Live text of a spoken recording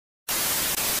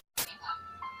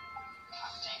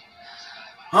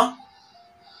Huh?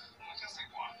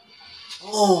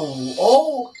 Oh,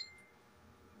 oh,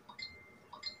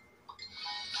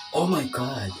 oh my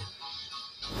God.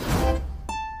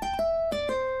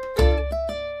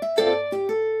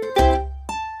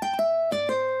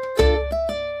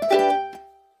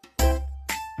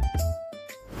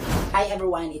 Hi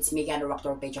everyone, it's me again, Rock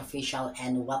Page Official,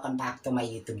 and welcome back to my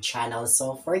YouTube channel.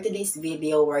 So for today's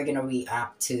video, we're gonna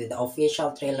react to the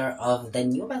official trailer of the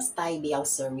newest Thai BL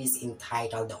series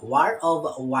entitled War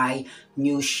of Y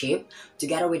New Ship.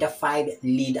 Together with the 5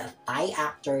 lead Thai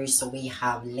actors, so we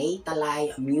have Lay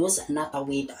Talay, Muse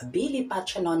Natawit, Billy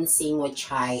Pachanon, Sing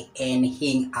Chai, and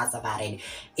Hing Asavarin.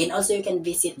 And also you can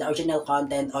visit the original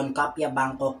content on Kapya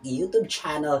Bangkok YouTube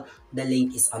channel. The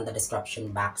link is on the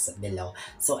description box below.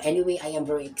 So anyway, I am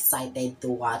very excited to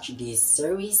watch this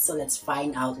series. So let's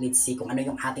find out, let's see kung ano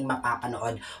yung ating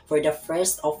mapapanood for the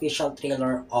first official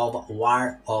trailer of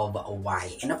War of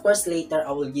Y. And of course, later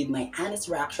I will give my honest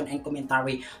reaction and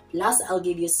commentary. Plus, I'll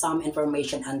give you some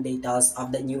information and details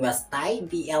of the newest Thai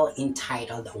BL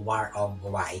entitled War of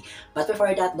Y. But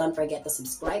before that, don't forget to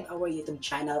subscribe our YouTube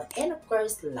channel and of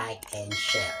course, like and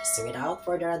share. So without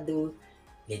further ado,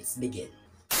 let's begin.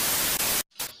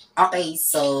 Okay,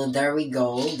 so there we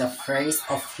go, the first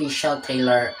official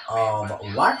trailer of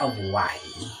War of Y.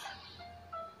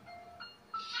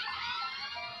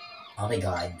 Oh my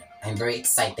god, I'm very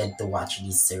excited to watch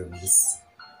this series.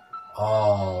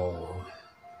 Oh.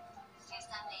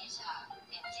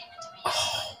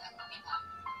 Oh.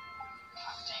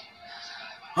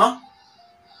 Huh?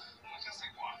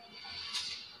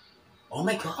 Oh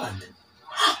my god.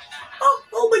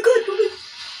 Oh my god.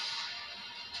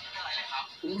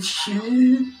 Oh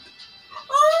shit.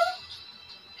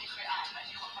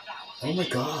 Oh my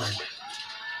god.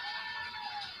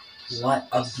 What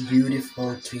a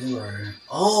beautiful thriller.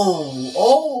 Oh,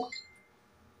 oh.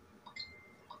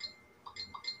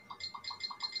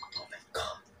 Oh my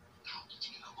god.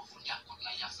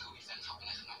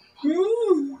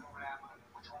 Mm.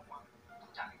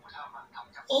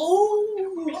 Oh.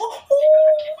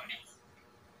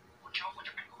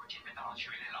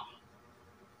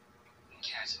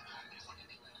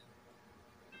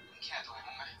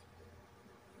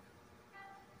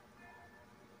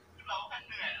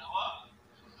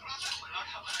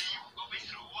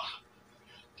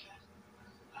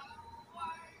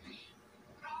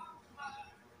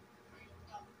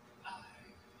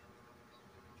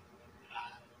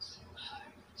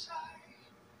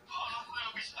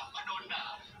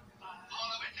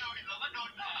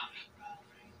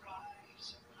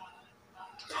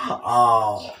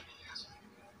 Oh.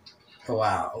 Oh,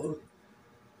 wow.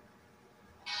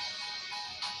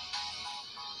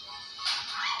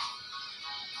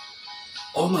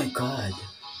 Oh my god.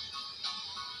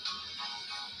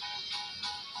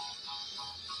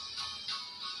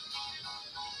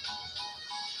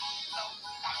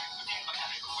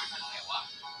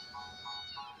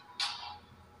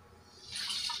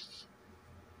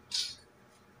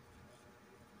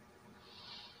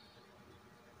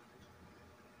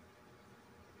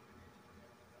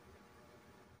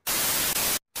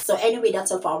 So anyway,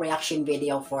 that's all for our reaction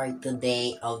video for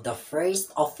today of the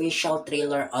first official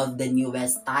trailer of the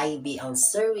newest Thai BL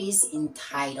series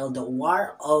entitled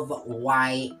War of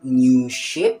Y New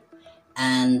Ship.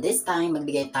 And this time,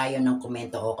 magbigay tayo ng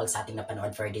komento ukol sa ating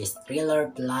napanood for this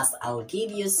thriller. Plus, I'll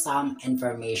give you some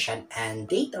information and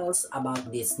details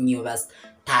about this newest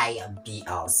Thai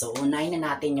BL. So, unahin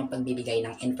na natin yung pagbibigay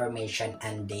ng information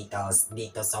and details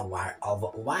dito sa War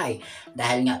of Y.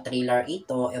 Dahil nga thriller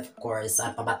ito, of course,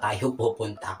 saan pa ba tayo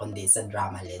pupunta kundi sa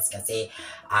drama list? Kasi,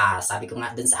 sabi ko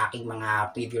nga dun sa aking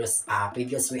mga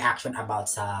previous reaction about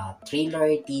sa thriller,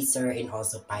 teaser, and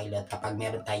also pilot, kapag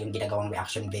meron tayong ginagawang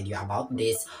reaction video about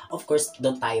this, of course,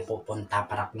 doon tayo pupunta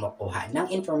para kumukuha ng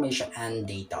information and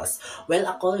details. Well,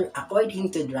 according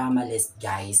to drama list,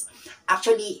 guys,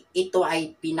 actually, ito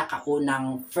ay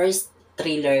pinakaunang first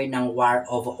thriller ng War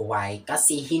of Y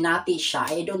kasi hinati siya.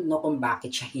 I don't know kung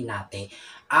bakit siya hinati.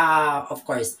 Of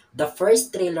course, the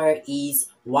first thriller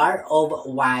is War of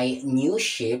Y New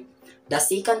Ship. The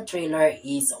second thriller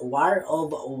is War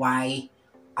of Y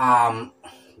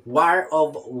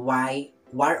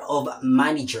War of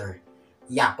Manager.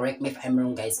 Yeah, correct me if I'm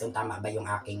wrong, guys, kung tama ba yung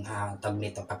aking tag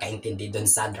nito, pagkaintindi dun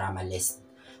sa dramalist.com.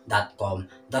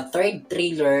 The third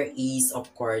thriller is,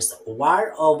 of course,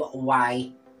 War of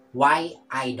Y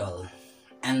Idol.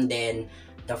 And then,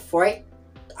 the fourth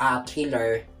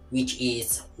thriller, which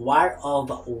is War of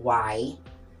Y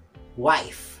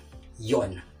Wife.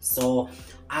 Yun. So,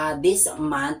 this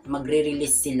month,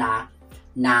 magre-release sila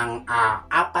ng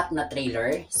 4 na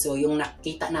trailer. So, yung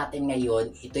nakita natin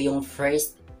ngayon, ito yung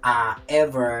first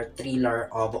ever thriller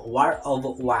of War of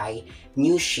Y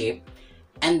New Ship.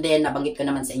 And then nabanggit ko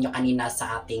naman sa inyo kanina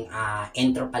sa ating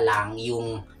intro pa lang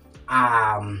yung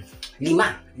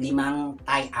limang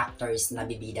Thai actors na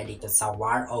bibida dito sa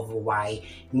War of Y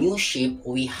New Ship.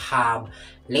 We have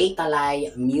Lay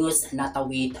Talay, Muse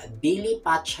Natawit, Billy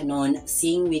Pachanon,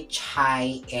 Sing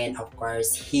Chai, and of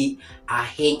course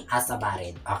Hing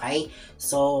Asabarid. Okay,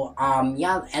 so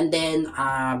yeah, and then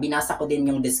binasa ko din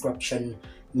yung description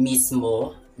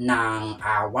mismo ng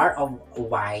War of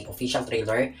Y official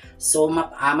trailer. So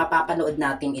mapapanood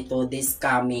natin ito this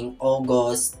coming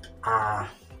August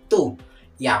 2.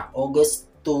 Yeah, August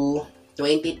 2,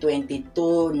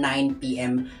 2022, 9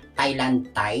 p.m. Thailand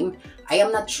time. I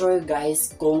am not sure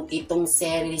guys kung itong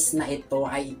series na ito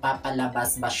ay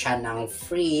ipapalabas ba siya ng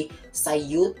free sa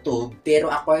YouTube, pero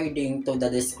according to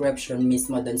the description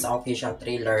mismo dun sa official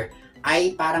trailer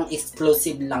ay parang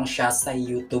exclusive lang siya sa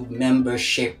YouTube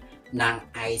membership ng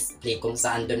Ice Play, kung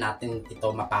saan doon natin ito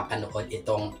mapapanood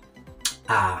itong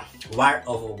War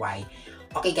of Y.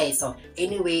 Okay guys, so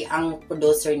anyway, ang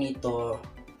producer nito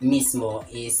mismo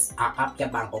is Kapya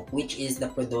Bangkok, which is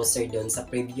the producer doon sa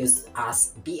previous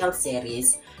BL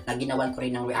series na ginawan ko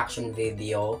rin ng reaction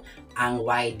video, ang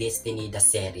Why Destiny the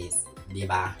series, di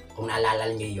ba? Kung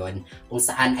naalala niyo yon, kung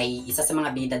saan ay isa sa mga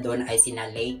bida doon ay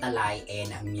sina Lay Talay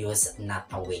and Muse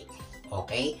Natawit.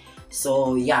 Okay?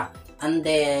 So yeah, and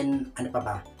then ano pa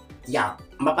ba? Yeah,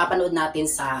 mapapanood natin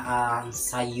sa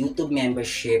YouTube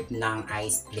membership ng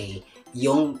Ice Play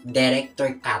yung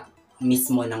director cut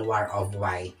mismo ng War of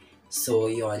Y. So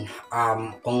yon,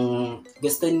 kung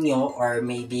gusto nyo or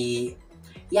maybe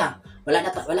yeah, wala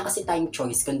kasi tayong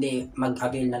choice kundi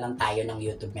mag-avail na lang tayo ng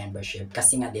YouTube membership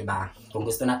kasi nga 'di ba, kung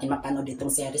gusto natin mapanood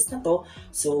itong series na to,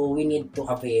 so we need to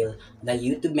avail the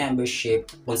YouTube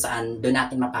membership kung saan doon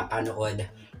natin mapapanood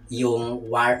yung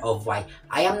War of Y.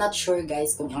 I am not sure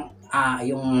guys kung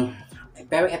yung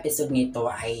per episode nito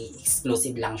ay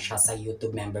exclusive lang siya sa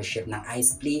YouTube membership ng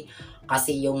Ice Play,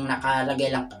 kasi yung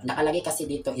nakalagay kasi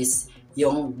dito is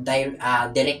yung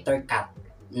director cut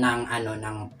ng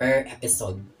ng per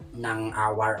episode ng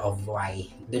War of Y.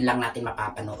 Doon lang natin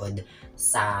mapapanood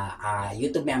sa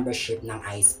YouTube membership ng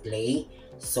Ice Play.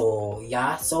 So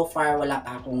yeah, so far wala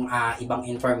pa akong ibang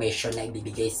information na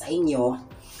ibibigay sa inyo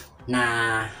na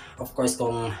of course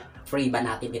kung free ba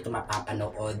natin ito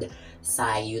mapapanood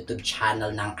sa YouTube channel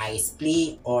ng Ice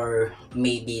Play or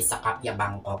maybe sa Kapya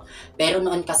Bangkok. Pero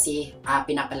noon kasi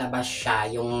pinapalabas siya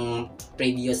yung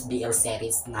previous BL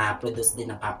series na produced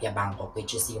din ng Kapya Bangkok,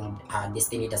 which is yung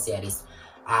Destiny the series.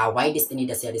 Why Destiny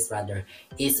the series rather,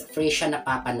 is free siya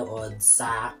napapanood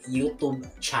sa YouTube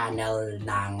channel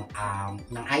ng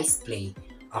Ice Play.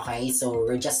 Okay, so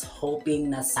we're just hoping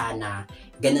na sana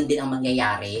ganun din ang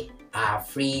mangyayari.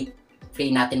 Free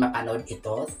natin mapanood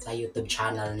ito sa YouTube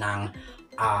channel ng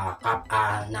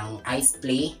Ice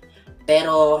Play.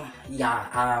 Pero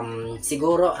yeah,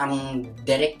 siguro ang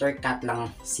director cut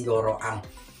lang siguro ang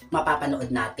mapapanood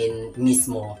natin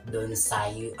mismo doon sa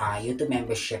YouTube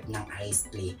membership ng Ice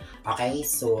Play. Okay,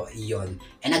 so yun.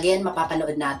 And again,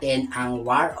 mapapanood natin ang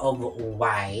War of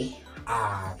Y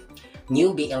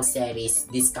new BL series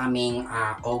this coming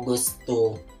August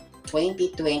 2,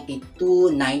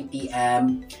 2022, 9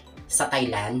 p.m. sa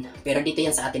Thailand. Pero dito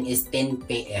yan sa atin is 10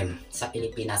 p.m. sa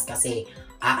Pilipinas kasi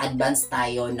advance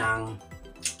tayo ng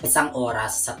isang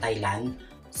oras sa Thailand.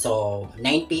 So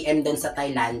 9 p.m. doon sa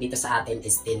Thailand, dito sa atin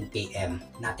is 10 p.m.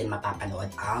 natin mapapanood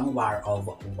ang War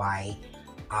of Y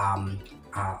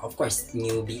of course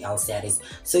new BL series.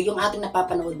 So yung ating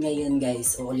napapanood ngayon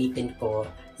guys, uulitin ko,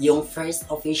 yung first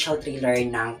official trailer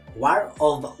ng War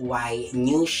of Y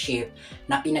New Ship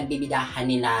na pinagbibidahan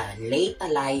nila Lay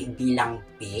Talay bilang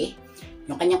P.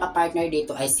 Yung kanyang kapartner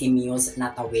dito ay si Muse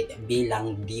Natawit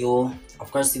bilang Dio.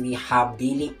 Of course, we have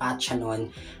Billy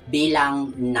Pachanon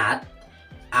bilang Nat.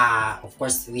 Of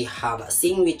course, we have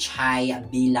Sing Chai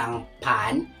bilang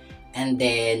Pan. And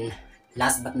then,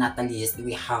 last but not the least,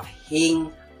 we have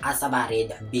Hing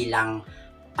Asabarid bilang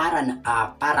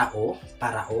Parao.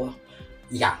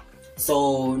 Yeah.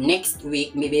 So, next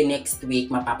week, maybe next week,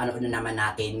 mapapanood na naman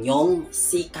natin yung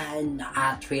second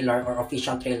trailer or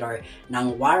official trailer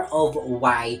ng War of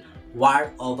Y,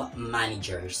 War of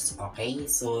Managers. Okay?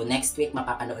 So, next week,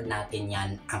 mapapanood natin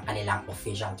yan, ang kanilang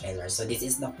official trailer. So, this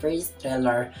is the first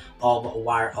trailer of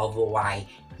War of Y,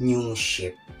 New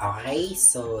Ship. Okay?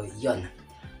 So, yun.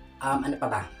 Ano pa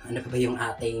ba? Ano pa ba yung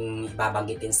ating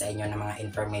babanggitin sa inyo ng mga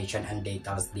information and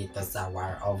details dito sa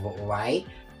War of Y?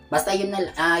 Basta yun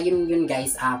yun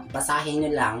guys, basahin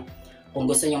nyo lang kung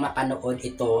gusto nyo mapanood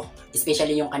ito,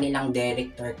 especially yung kanilang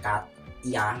director cut.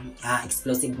 Yeah,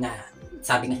 exclusive na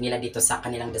sabi nga nila dito sa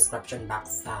kanilang description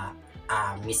box sa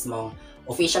mismong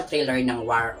official trailer ng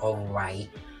War of Y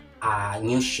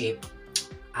new ship,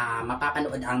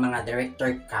 mapapanood ang mga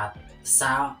director cut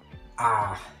sa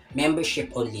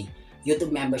membership only,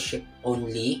 YouTube membership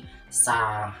only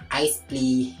sa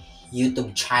iSplay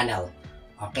YouTube channel.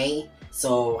 Okay?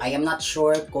 So, I am not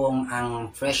sure kung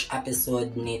ang fresh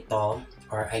episode nito,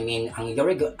 or I mean, ang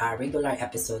regular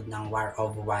episode ng War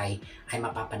of Y ay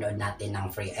mapapanood natin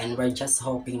ng free. And we're just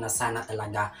hoping na sana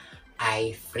talaga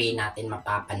ay free natin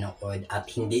mapapanood at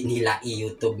hindi nila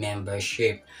i-YouTube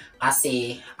membership.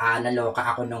 Kasi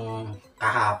naloka ako nung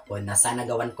kahapon na sana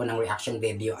gawan ko ng reaction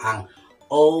video ang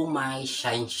Oh My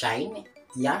Shine Shine.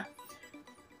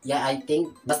 Yeah, I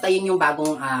think basta yun yung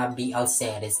bagong BL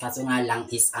series, kaso nga lang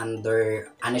is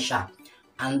under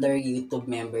under YouTube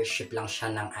membership lang siya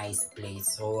ng iSplay.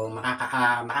 So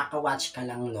makaka-watch ka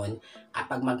lang nun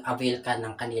kapag mag-avail ka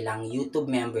ng kanilang YouTube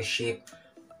membership.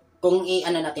 Kung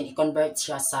i-convert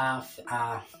siya sa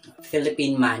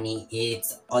Philippine money,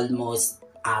 it's almost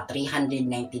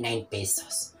 399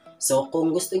 pesos. So, kung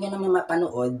gusto niyo naman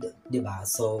mapanood, 'di ba?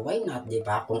 So, why not, 'di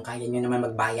ba? Kung kaya niyo naman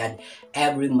magbayad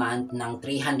every month ng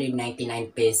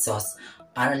 399 pesos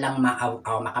para lang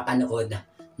makapanood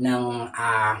ng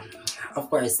of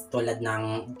course, tulad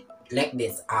ng like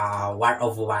this, War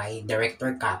of Y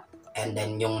director cut, and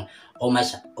then yung Oh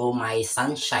My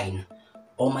Sunshine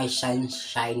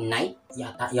Night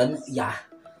yata yun, yeah.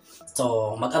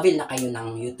 So, mag-avail na kayo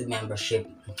ng YouTube membership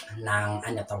ng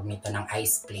ng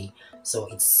iSplay. So,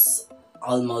 it's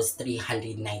almost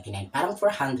 399. Parang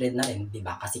 400 na rin, 'di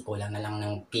ba? Kasi kulang na lang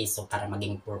ng piso para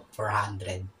maging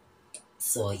 400.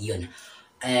 So, yun.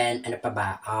 And ano pa ba?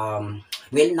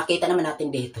 Well, nakita naman natin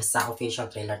dito sa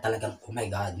official trailer, talagang oh my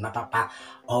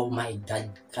god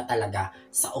ka talaga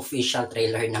sa official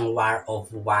trailer ng War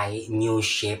of Y new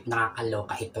ship.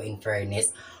 Nakakaloka ito, in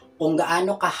fairness. Kung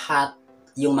gaano ka-hot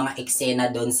yung mga eksena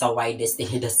doon sa Y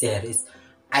Destiny the series,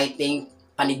 I think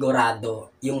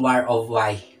panigurado yung War of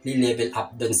Y li-level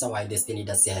up doon sa Y Destiny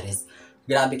the series.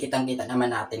 Grabe, kitang-kita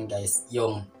naman natin guys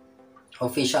yung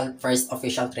first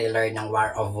official trailer ng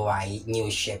War of Y new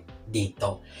ship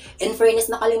dito. In fairness,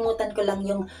 nakalimutan ko lang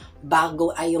yung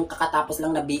yung kakatapos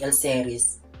lang na BL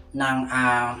series ng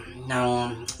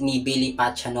ni Billy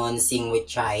Pachanon Sing with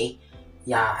Chai.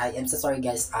 Yeah, I am so sorry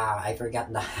guys, I forgot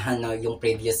yung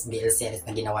previous BL series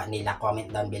na ginawa nila. Comment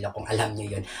down below kung alam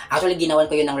nyo yun. Actually, ginawan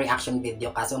ko yun ng reaction video,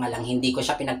 kaso nga lang hindi ko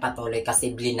siya pinagpatuloy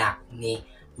kasi blinak ni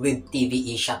Web TV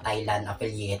Asia Thailand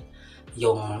affiliate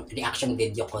yung reaction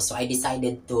video ko. So I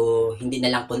decided to hindi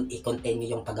na lang i-continue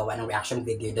yung paggawa ng reaction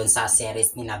video doon sa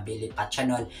series ni na Billy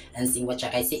Pachanon and Sing Watcha,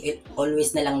 kasi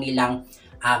always na lang nilang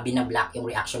binablock yung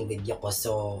reaction video ko.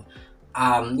 So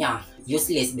yeah,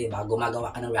 useless, diba?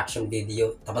 Gumagawa ka ng reaction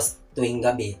video tapos tuwing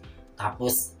gabi,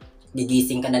 tapos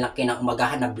gigising ka na lang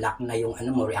kinaumagahan na black na yung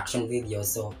mo reaction video.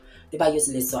 So diba,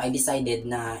 useless. So I decided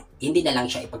na hindi na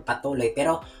lang siya ipagpatuloy,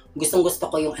 pero gustong-gusto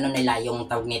ko yung nila,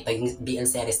 yung tawag nito, yung BL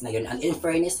series na yun. And in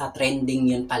fairness, trending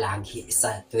yun palagi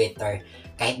sa Twitter.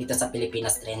 Kahit dito sa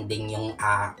Pilipinas, trending yung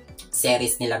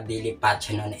series nila Billy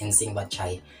Pachanon and Sing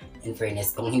Watchay. In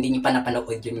fairness, kung hindi nyo pa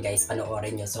napanood yun guys,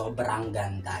 panoorin nyo. Sobrang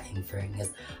ganda, in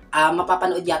fairness.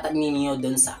 Mapapanood yata ninyo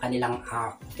dun sa kanilang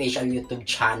official YouTube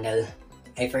channel.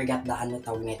 I forgot the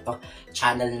tawag nito,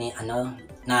 channel ni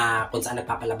na kung saan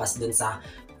nagpapalabas dun sa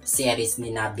series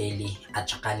ni na Billy at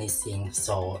saka ni Sing.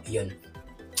 So, yun.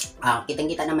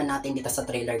 Kitang-kita naman natin dito sa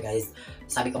trailer guys.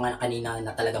 Sabi ko nga kanina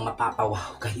na talagang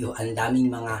mapapawaw kayo. Ang daming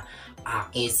mga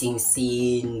kissing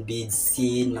scene, bead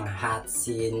scene, mga hot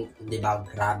scene, diba?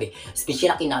 Grabe.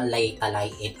 Especially kina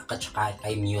Talay It at saka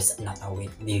kay Muse na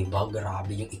Tawid, diba?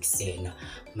 Grabe yung eksena.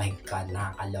 My God,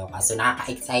 nakakaloka. So,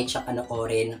 nakaka-excite siya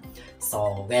panoorin.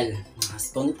 So, well,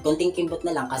 kunting kimbot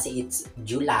na lang kasi it's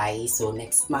July. So,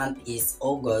 next month is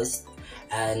August.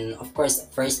 And of course,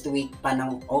 first week pa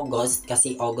ng August,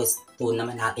 kasi August 2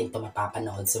 naman natin ito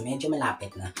mapapanood. So, medyo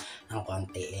malapit na ng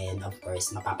konti. And of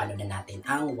course, mapapanood na natin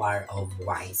ang War of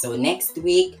Y. So, next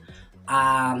week,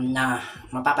 na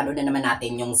mapapanood na naman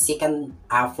natin yung second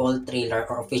full trailer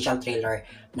or official trailer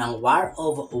ng War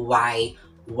of Y,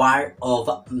 War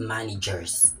of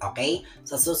Managers. Okay?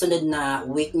 So, susunod na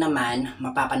week naman,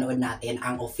 mapapanood natin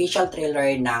ang official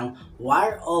trailer ng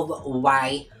War of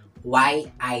Y, Y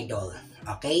Idol.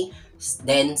 Okay?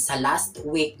 Then, sa last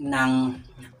week ng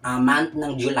month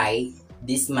ng July,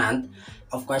 this month,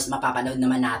 of course, mapapanood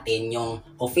naman natin yung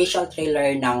official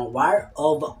trailer ng War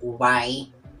of Y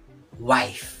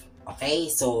Wife.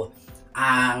 Okay? So,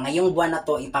 ngayong buwan na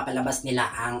to, ipapalabas nila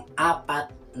ang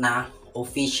 4 na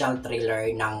official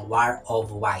trailer ng War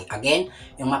of Y. Again,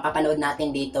 yung mapapanood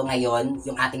natin dito ngayon,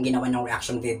 yung ating ginawa ng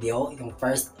reaction video, yung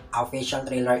first official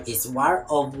trailer is War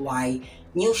of Y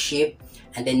New Ship,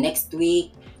 and then next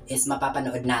week is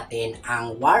mapapanood natin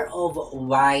ang War of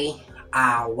Y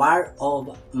War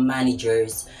of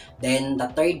Managers. Then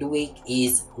the third week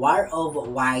is War of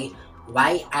Y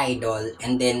Idol,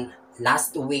 and then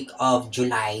last week of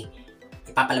July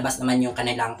ipapalabas naman yung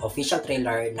kanilang official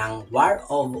trailer ng War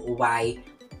of Y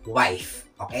Wife.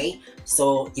 Okay?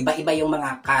 So, iba-iba yung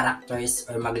mga characters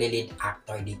or magli-lead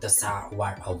actor dito sa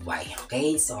War of Y.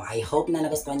 Okay? So, I hope na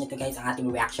nagustuhan nyo ito guys ang ating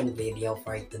reaction video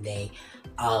for today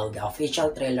of the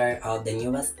official trailer of the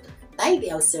newest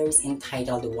IBL series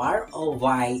entitled War of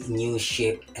Y New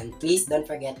Ship. And please don't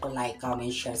forget to like,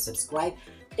 comment, share, subscribe.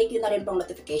 Click nyo na rin pong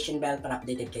notification bell para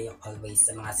updated kayo always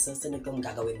sa mga susunod kong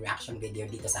gagawin reaction video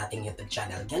dito sa ating YouTube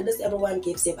channel. God bless everyone,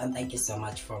 keep safe, and thank you so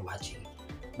much for watching.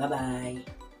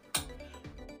 Bye-bye!